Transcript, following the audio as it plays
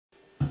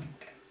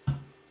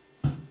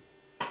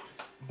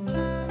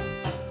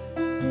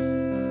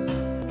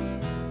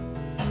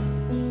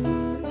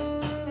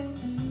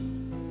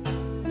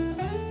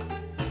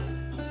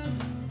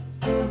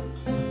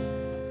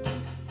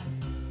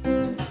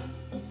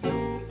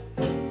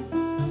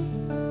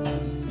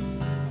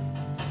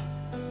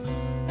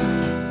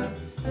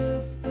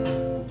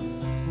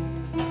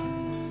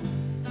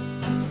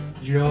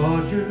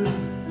Georgia,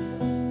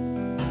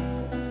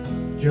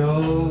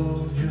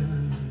 Georgia,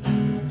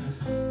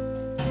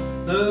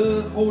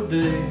 the whole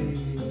day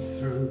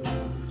through.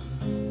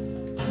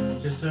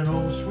 Just an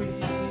old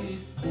sweet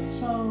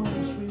song,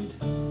 sweet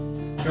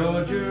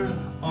Georgia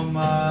on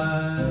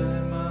my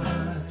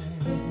mind.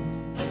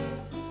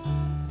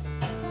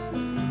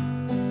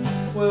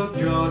 Well,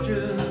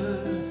 Georgia,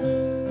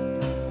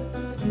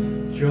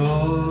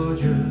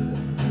 Georgia,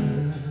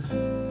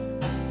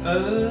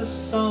 a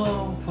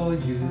song for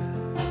you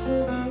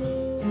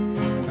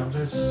comes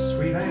as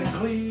sweet and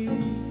clear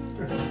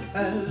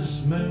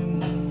as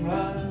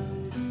moonlight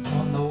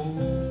on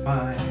those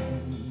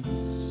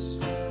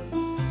pines.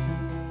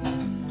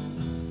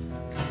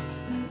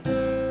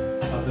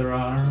 Other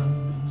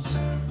arms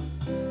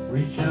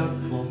reach out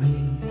for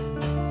me,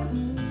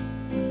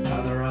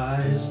 other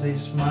eyes they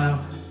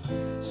smile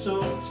so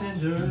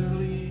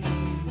tenderly.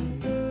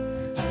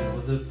 Still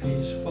with a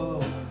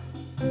peaceful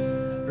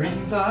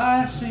dreams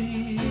I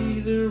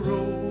see, the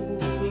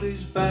road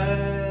leads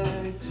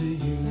back to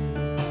you.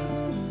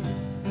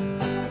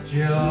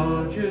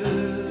 Georgia,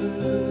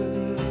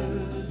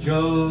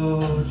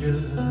 Georgia,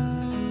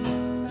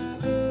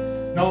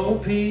 no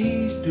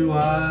peace do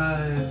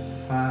I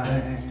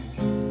find.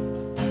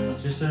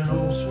 Just an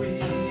old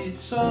sweet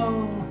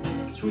song,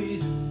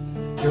 sweet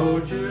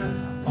Georgia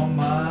on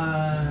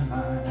my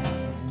mind.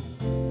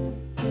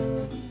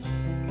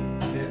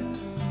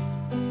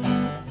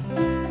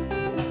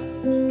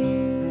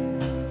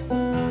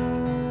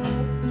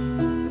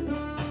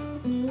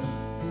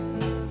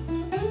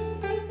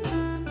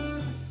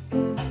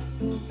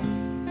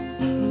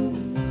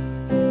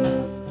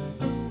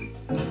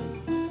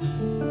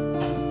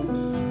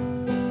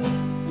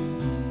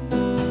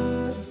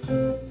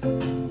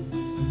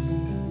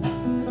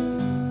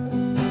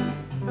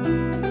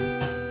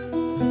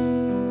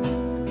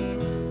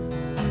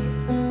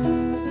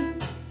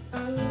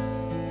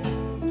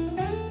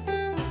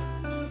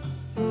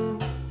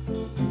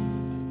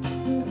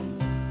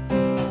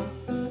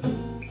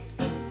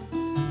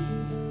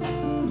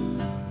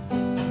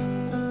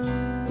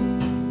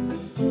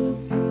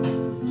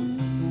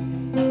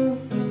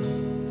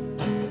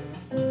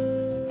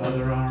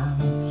 Other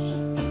arms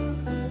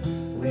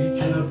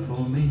reach out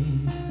for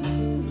me,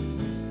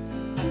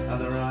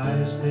 other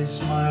eyes they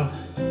smile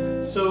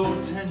so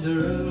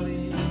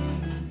tenderly.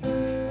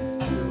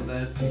 Feel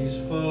that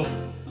peaceful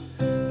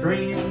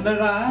dream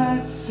that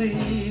I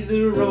see,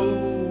 the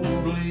road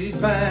leads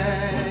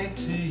back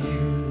to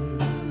you.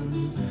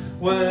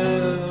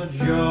 Well,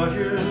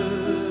 Georgia,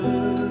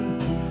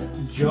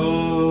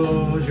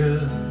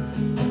 Georgia,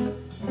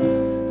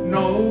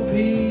 no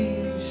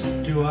peace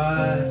do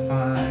I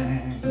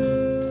find.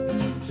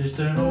 Just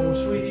an old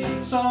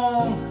sweet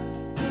song,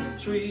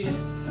 sweet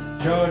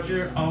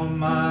Georgia on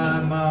my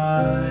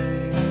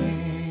mind.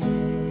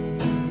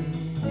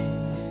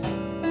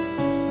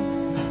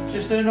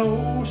 Just an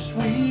old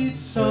sweet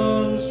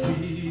song,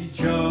 sweet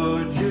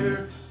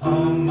Georgia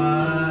on my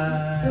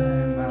mind.